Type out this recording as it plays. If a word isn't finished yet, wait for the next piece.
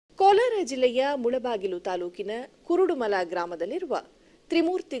ಕೋಲಾರ ಜಿಲ್ಲೆಯ ಮುಳಬಾಗಿಲು ತಾಲೂಕಿನ ಕುರುಡುಮಲ ಗ್ರಾಮದಲ್ಲಿರುವ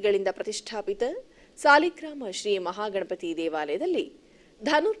ತ್ರಿಮೂರ್ತಿಗಳಿಂದ ಪ್ರತಿಷ್ಠಾಪಿತ ಸಾಲಿಗ್ರಾಮ ಶ್ರೀ ಮಹಾಗಣಪತಿ ದೇವಾಲಯದಲ್ಲಿ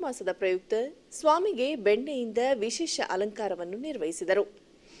ಧನುರ್ಮಾಸದ ಪ್ರಯುಕ್ತ ಸ್ವಾಮಿಗೆ ಬೆಣ್ಣೆಯಿಂದ ವಿಶೇಷ ಅಲಂಕಾರವನ್ನು ನಿರ್ವಹಿಸಿದರು.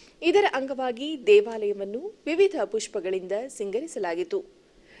 ಇದರ ಅಂಗವಾಗಿ ದೇವಾಲಯವನ್ನು ವಿವಿಧ ಪುಷ್ಪಗಳಿಂದ ಸಿಂಗರಿಸಲಾಗಿತ್ತು.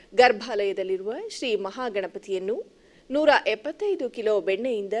 ಗರ್ಭಾಲಯದಲ್ಲಿರುವ ಶ್ರೀ ಮಹಾಗಣಪತಿಯನ್ನು 175 ಕಿಲೋ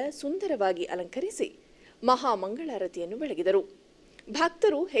ಬೆಣ್ಣೆಯಿಂದ ಸುಂದರವಾಗಿ ಅಲಂಕರಿಸಿ ಮಹಾಮಂಗಳಾರತಿಯನ್ನು ಬೆಳಗಿದರು.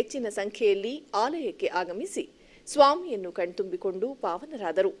 ಭಕ್ತರು ಹೆಚ್ಚಿನ ಸಂಖ್ಯೆಯಲ್ಲಿ ಆಲಯಕ್ಕೆ ಆಗಮಿಸಿ ಸ್ವಾಮಿಯನ್ನು ಕಣ್ತುಂಬಿಕೊಂಡು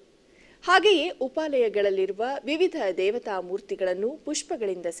ಪಾವನರಾದರು. ಹಾಗೆಯೇ ಉಪಾಲಯಗಳಲ್ಲಿರುವ ವಿವಿಧ ದೇವತಾ ಮೂರ್ತಿಗಳನ್ನು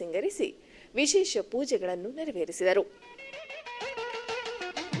ಪುಷ್ಪಗಳಿಂದ ಸಿಂಗರಿಸಿ ವಿಶೇಷ ಪೂಜೆಗಳನ್ನು ನೆರವೇರಿಸಿದರು.